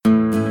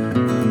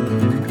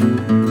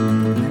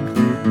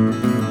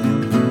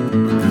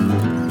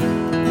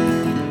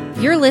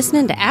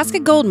listening to Ask a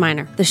Gold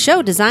Miner, the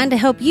show designed to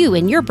help you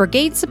and your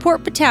Brigade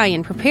Support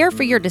Battalion prepare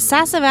for your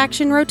decisive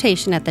action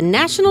rotation at the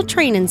National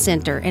Training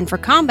Center and for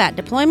combat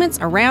deployments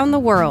around the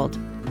world.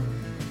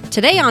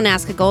 Today on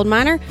Ask a Gold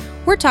Miner,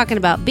 we're talking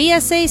about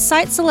BSA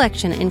site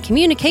selection and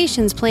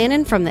communications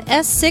planning from the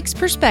S6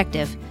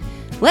 perspective.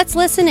 Let's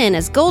listen in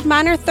as Gold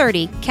Miner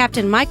 30,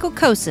 Captain Michael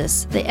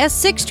Kosis, the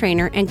S6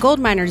 trainer, and Gold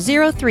Miner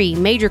 03,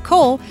 Major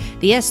Cole,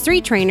 the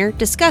S3 trainer,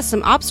 discuss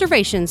some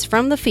observations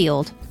from the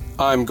field.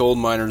 I'm Gold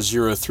Miner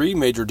 03,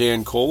 Major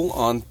Dan Cole,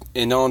 on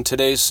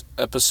today's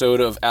episode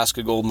of Ask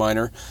a Gold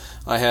Miner,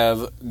 I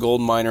have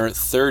Gold Miner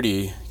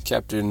 30,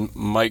 Captain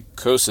Mike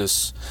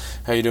Kosis.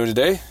 How you doing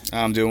today?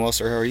 I'm doing well,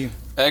 sir. How are you?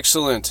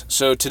 Excellent.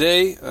 So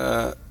today,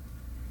 Gold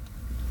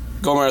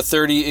Miner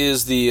 30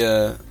 is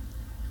the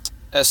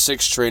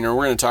S6 trainer.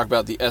 We're going to talk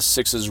about the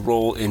S6's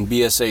role in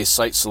BSA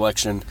site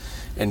selection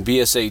and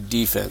BSA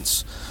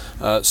defense.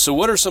 So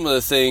what are some of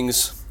the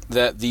things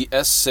that the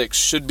S6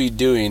 should be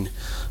doing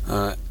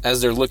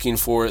as they're looking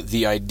for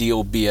the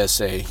ideal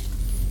BSA?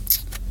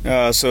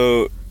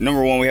 So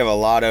number one, we have a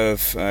lot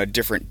of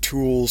different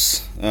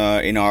tools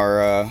in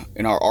our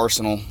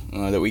arsenal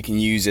that we can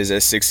use as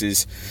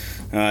S6s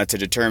to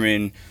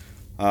determine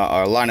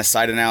our line of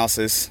sight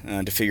analysis,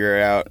 to figure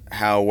out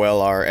how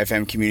well our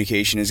FM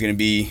communication is going to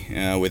be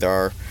with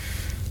our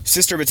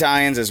sister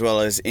battalions as well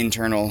as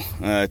internal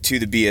to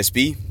the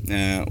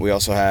BSB. We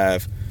also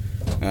have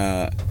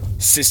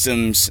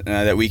systems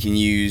that we can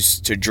use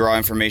to draw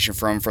information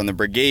from the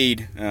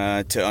brigade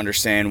to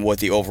understand what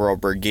the overall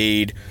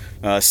brigade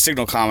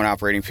signal common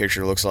operating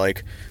picture looks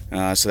like,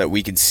 so that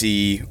we can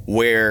see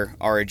where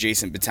our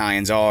adjacent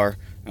battalions are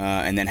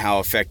and then how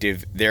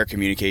effective their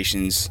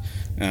communications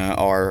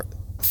are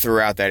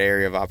throughout that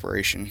area of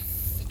operation.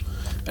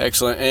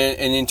 Excellent.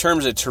 And in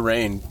terms of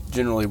terrain,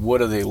 generally,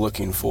 what are they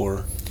looking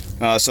for?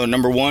 So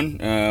number one,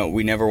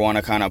 we never want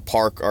to kind of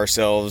park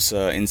ourselves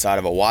inside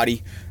of a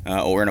wadi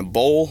or in a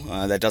bowl.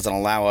 That doesn't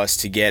allow us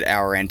to get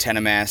our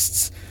antenna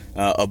masts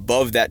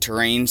above that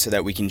terrain so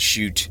that we can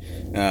shoot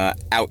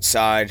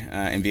outside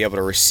and be able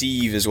to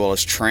receive as well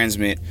as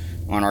transmit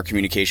on our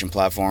communication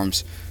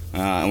platforms.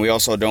 And we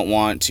also don't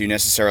want to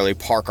necessarily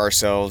park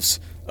ourselves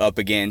up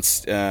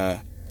against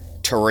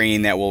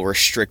terrain that will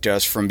restrict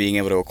us from being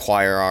able to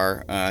acquire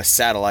our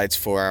satellites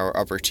for our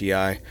upper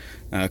TI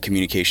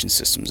communication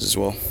systems as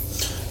well.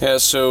 Yeah,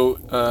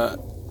 so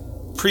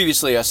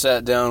previously I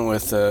sat down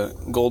with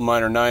Gold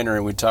Miner 9er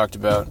and we talked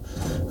about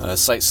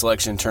site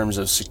selection in terms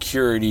of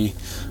security,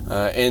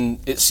 and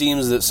it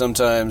seems that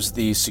sometimes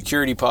the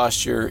security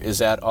posture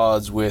is at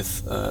odds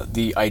with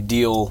the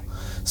ideal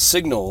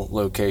signal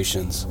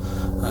locations.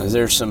 Is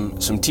there some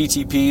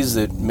TTPs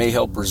that may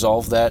help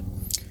resolve that?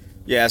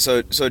 Yeah,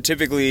 so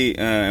typically,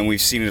 and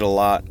we've seen it a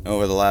lot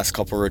over the last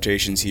couple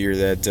rotations here,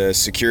 that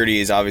security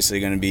is obviously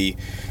going to be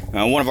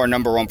one of our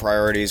number one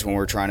priorities when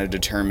we're trying to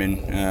determine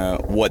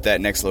what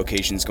that next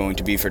location is going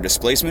to be for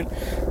displacement.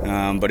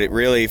 But it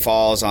really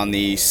falls on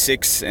the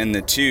 6 and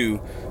the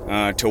 2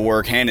 to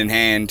work hand in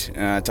hand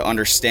to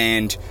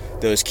understand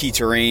those key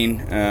terrain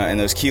and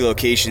those key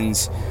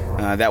locations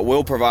that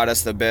will provide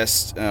us the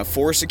best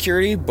for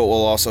security, but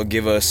will also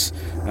give us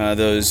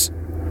those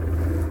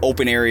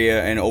open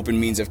area and open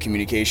means of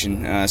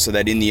communication, so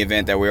that in the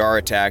event that we are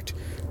attacked,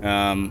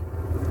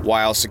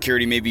 while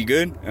security may be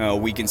good,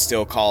 we can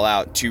still call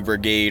out to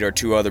brigade or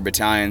 2 other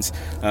battalions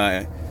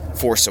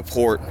for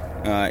support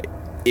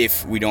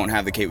if we don't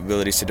have the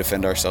capabilities to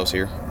defend ourselves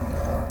here.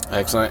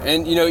 Excellent.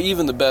 And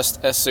even the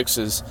best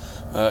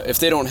S6s, if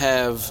they don't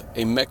have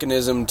a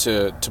mechanism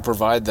to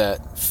provide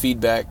that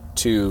feedback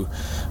to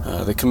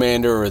the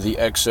commander or the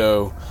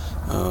XO,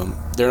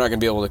 they're not going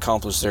to be able to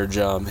accomplish their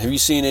job. Have you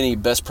seen any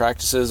best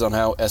practices on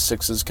how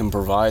S6s can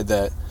provide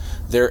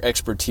their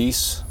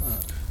expertise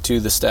to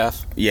the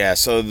staff? Yeah,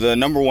 so the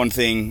number one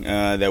thing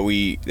that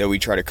we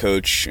try to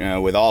coach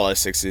with all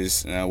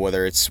S6s,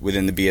 whether it's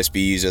within the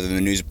BSBs or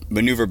the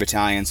maneuver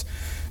battalions,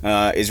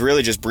 is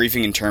really just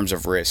briefing in terms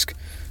of risk.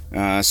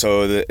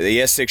 So the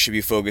S6 should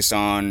be focused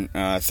on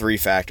 3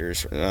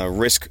 factors: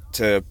 risk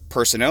to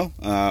personnel,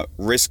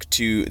 risk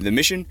to the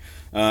mission,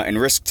 and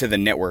risk to the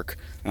network.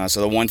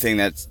 So the one thing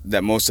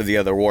that most of the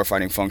other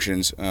warfighting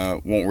functions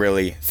won't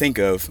really think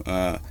of,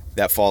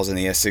 that falls in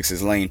the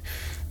S6's lane.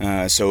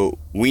 So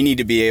we need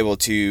to be able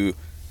to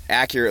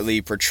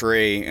accurately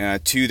portray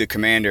to the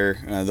commander,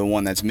 the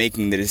one that's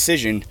making the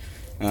decision,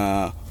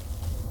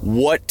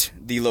 what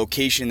the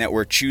location that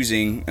we're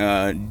choosing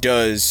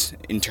does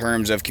in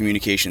terms of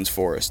communications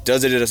for us.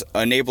 Does it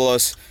enable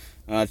us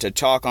to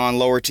talk on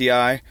lower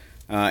TI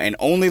and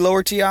only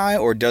lower TI,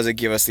 or does it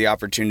give us the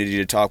opportunity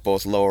to talk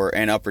both lower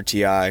and upper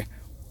TI?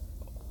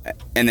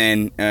 And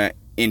then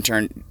in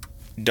turn,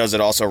 does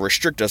it also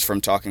restrict us from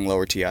talking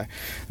lower TI?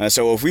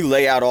 So if we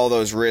lay out all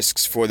those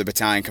risks for the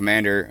battalion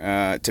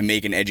commander to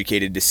make an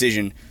educated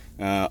decision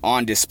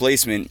on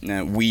displacement,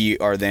 we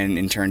are then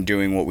in turn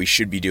doing what we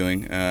should be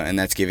doing, and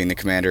that's giving the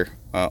commander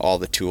all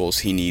the tools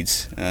he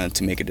needs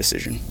to make a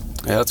decision.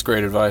 Yeah, that's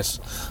great advice.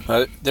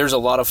 There's a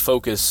lot of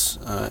focus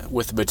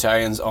with the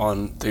battalions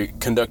on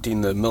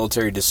conducting the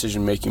military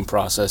decision-making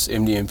process,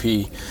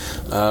 MDMP,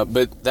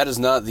 but that is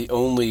not the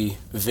only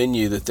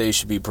venue that they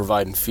should be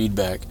providing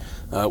feedback.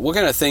 What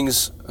kind of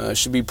things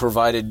should be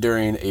provided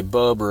during a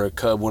BUB or a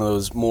CUB, one of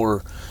those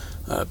more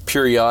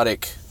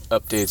periodic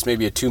updates,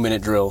 maybe a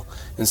 2-minute drill,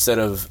 instead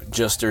of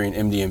just during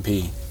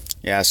MDMP?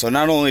 Yeah, so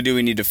not only do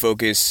we need to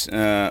focus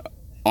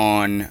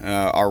on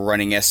our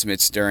running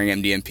estimates during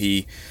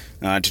MDMP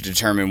to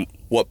determine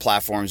what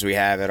platforms we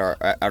have at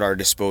our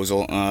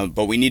disposal,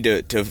 but we need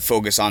to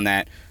focus on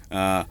that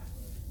at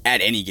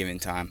any given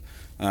time.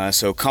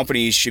 So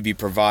companies should be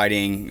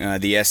providing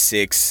the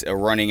S6 a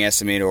running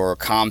estimate or a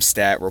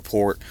ComStat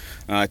report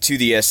to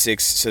the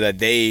S6 so that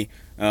they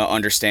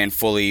understand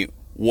fully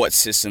what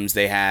systems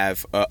they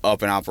have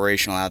up and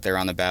operational out there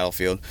on the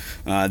battlefield.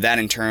 That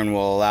in turn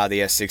will allow the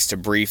S6 to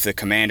brief the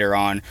commander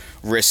on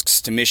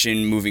risks to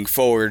mission moving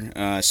forward,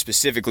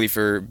 specifically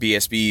for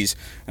BSBs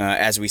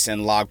as we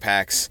send log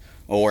packs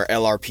or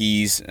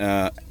LRPs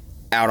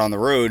out on the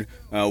road.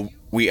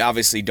 We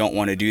obviously don't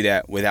want to do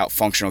that without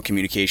functional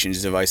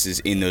communications devices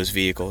in those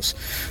vehicles.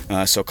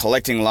 So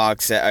collecting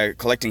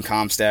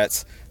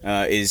ComStats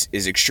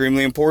is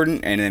extremely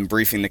important, and then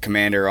briefing the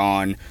commander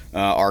on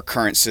our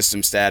current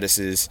system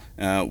statuses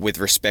with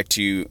respect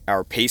to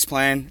our PACE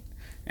plan,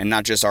 and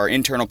not just our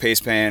internal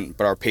PACE plan,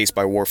 but our PACE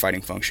by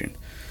warfighting function.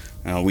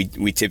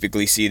 We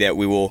typically see that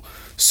we will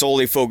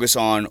solely focus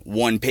on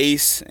one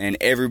PACE, and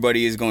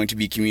everybody is going to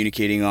be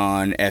communicating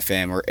on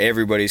FM, or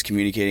everybody's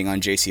communicating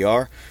on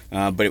JCR,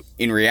 but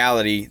in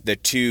reality, the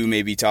two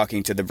may be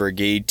talking to the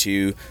Brigade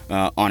 2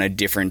 on a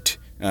different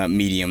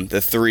medium.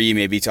 The 3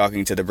 may be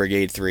talking to the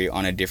Brigade 3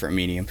 on a different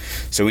medium.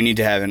 So we need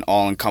to have an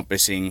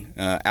all-encompassing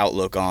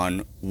outlook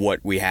on what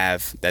we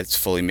have that's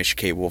fully mission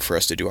capable for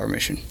us to do our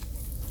mission.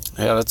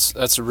 Yeah,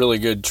 that's a really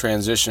good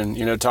transition.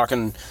 You know,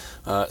 talking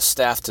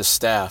staff to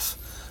staff,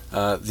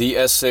 the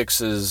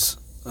S6s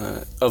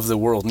of the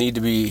world need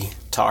to be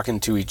talking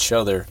to each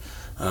other.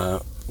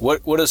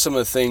 What are some of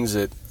the things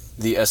that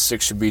the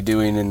S6 should be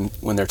doing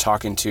when they're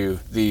talking to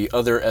the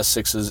other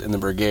S6s in the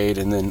brigade,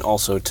 and then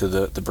also to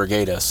the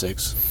brigade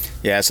S6?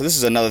 Yeah, so this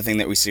is another thing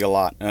that we see a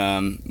lot.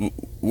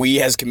 We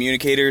as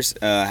communicators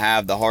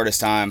have the hardest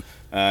time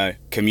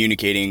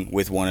communicating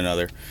with one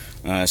another.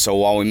 So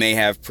while we may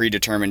have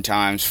predetermined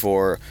times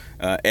for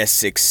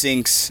S6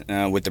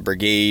 syncs with the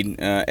brigade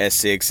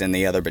S6 and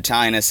the other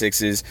battalion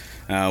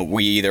S6s,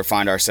 we either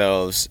find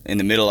ourselves in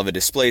the middle of a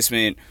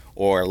displacement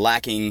or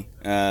lacking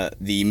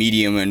the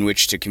medium in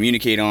which to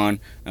communicate on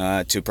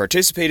to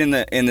participate in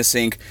the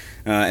sync,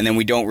 and then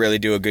we don't really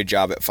do a good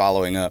job at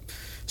following up.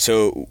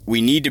 So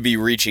we need to be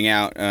reaching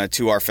out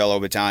to our fellow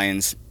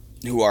battalions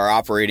who are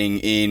operating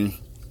in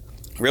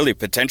really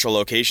potential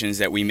locations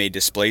that we may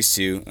displace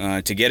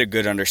to get a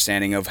good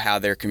understanding of how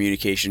their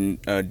communication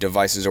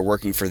devices are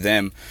working for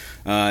them,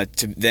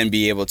 to then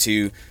be able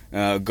to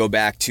go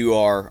back to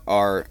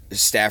our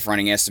staff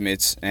running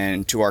estimates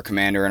and to our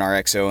commander and our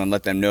XO and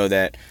let them know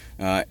that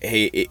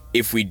hey,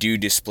 if we do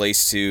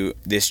displace to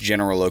this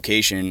general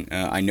location,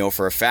 I know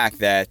for a fact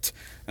that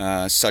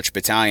such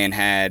battalion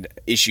had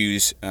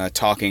issues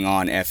talking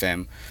on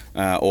FM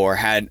or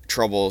had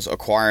troubles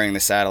acquiring the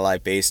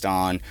satellite based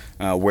on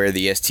where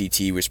the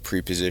STT was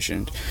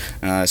pre-positioned.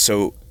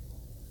 So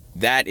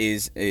that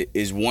is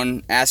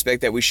one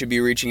aspect that we should be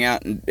reaching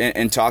out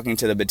and talking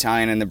to the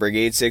battalion and the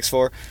brigade 6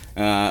 for.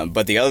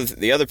 But the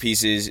other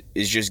piece is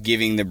just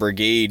giving the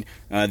brigade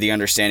the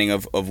understanding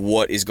of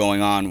what is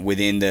going on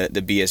within the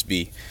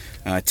BSB.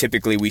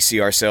 Typically, we see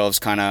ourselves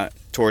kind of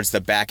towards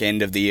the back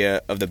end of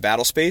the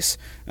battle space,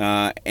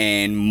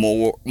 and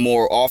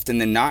more often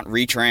than not,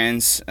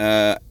 retrans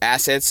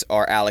assets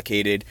are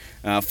allocated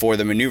for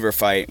the maneuver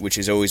fight, which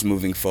is always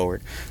moving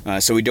forward.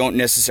 So we don't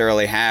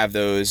necessarily have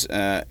those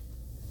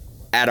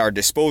at our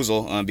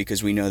disposal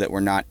because we know that we're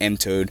not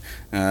MTO'd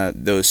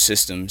those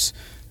systems.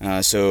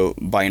 So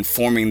by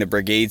informing the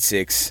Brigade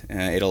 6,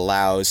 it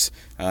allows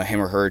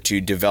him or her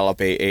to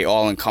develop a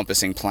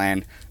all-encompassing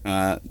plan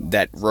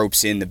that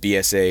ropes in the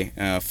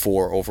BSA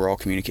for overall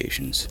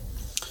communications.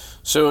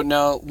 So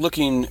now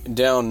looking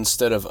down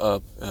instead of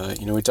up,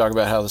 we talk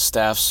about how the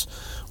staff's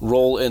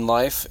role in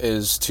life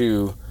is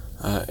to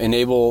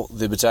enable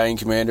the battalion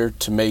commander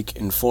to make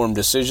informed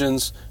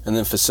decisions and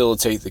then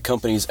facilitate the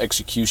company's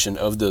execution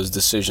of those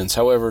decisions.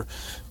 However,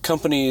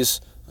 companies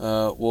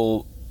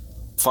will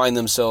find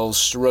themselves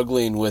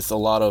struggling with a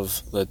lot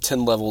of the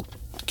 10-level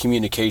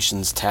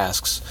communications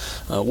tasks.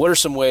 What are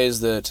some ways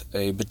that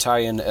a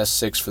battalion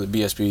S6 for the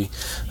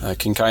BSB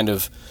can kind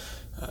of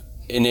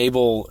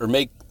enable or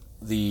make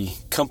the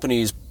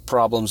company's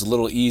problems a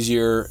little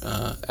easier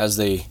as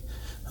they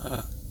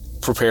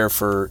prepare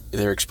for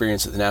their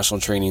experience at the National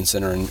Training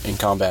Center in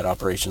combat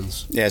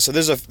operations? Yeah, so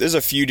there's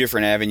a few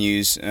different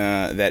avenues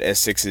that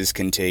S6s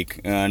can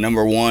take.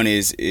 Number one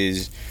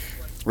is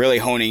really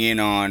honing in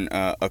on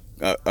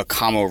a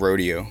commo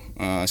rodeo.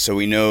 So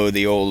we know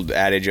the old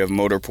adage of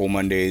motor pool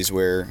Mondays,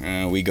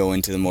 where we go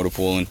into the motor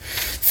pool and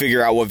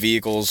figure out what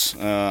vehicles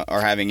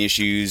are having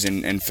issues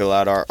and fill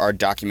out our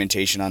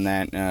documentation on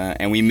that.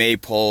 And we may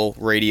pull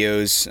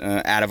radios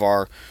out of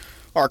our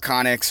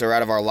conics or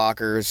out of our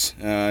lockers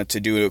to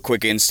do a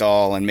quick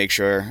install and make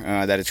sure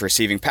that it's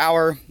receiving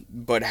power,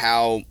 but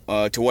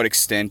to what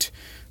extent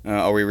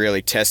are we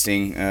really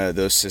testing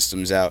those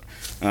systems out?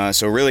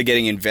 So really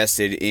getting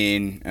invested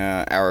in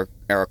our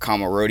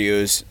commo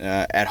rodeos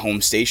at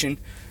home station,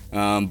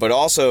 but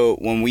also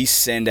when we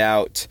send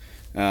out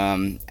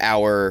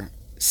our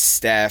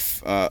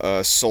staff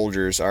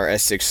soldiers, our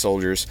S6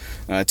 soldiers,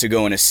 to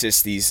go and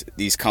assist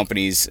these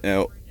companies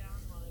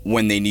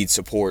when they need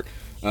support.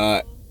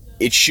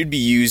 It should be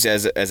used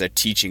as a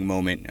teaching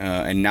moment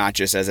and not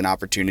just as an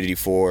opportunity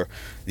for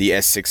the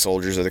S6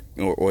 soldiers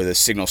or the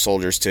signal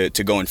soldiers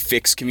to go and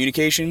fix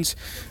communications.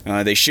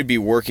 They should be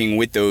working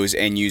with those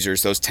end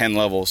users, those 10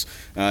 levels,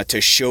 to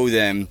show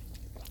them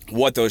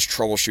what those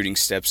troubleshooting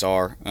steps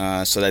are,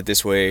 so that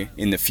this way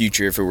in the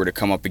future, if it were to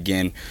come up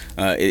again,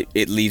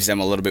 it leaves them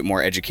a little bit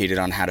more educated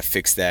on how to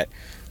fix that,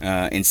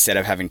 instead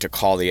of having to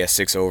call the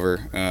S6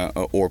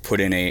 over or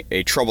put in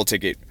a trouble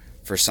ticket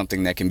for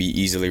something that can be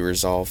easily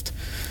resolved.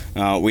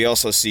 We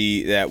also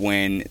see that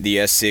when the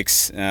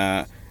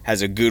S6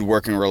 has a good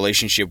working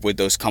relationship with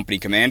those company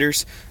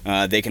commanders,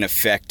 they can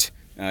affect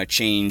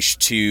change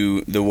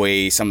to the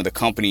way some of the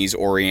companies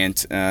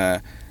orient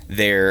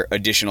their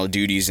additional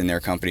duties in their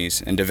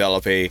companies and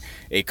develop a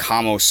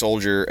commo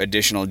soldier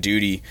additional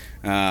duty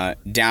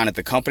down at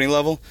the company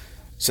level,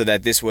 so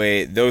that this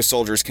way those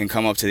soldiers can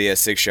come up to the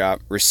S6 shop,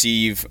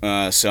 receive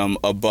some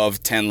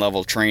above 10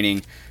 level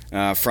training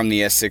from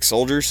the S6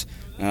 soldiers,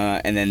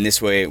 and then this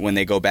way when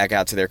they go back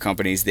out to their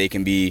companies, they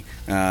can be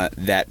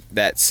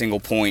that single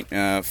point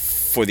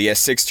for the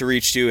S6 to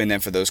reach to, and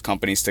then for those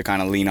companies to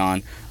kind of lean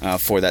on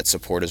for that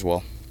support as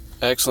well.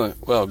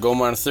 Excellent. Well, Gold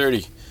Miner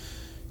 30,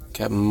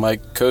 Captain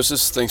Mike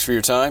Kosis, thanks for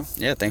your time.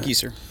 Yeah, thank you,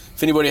 sir.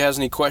 If anybody has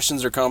any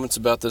questions or comments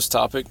about this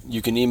topic,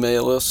 you can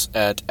email us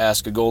at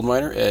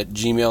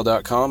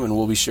askagoldminer@gmail.com, and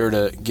we'll be sure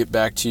to get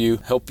back to you,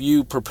 help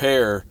you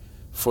prepare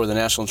for the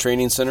National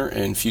Training Center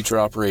and future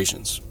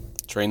operations.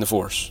 Train the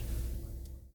force.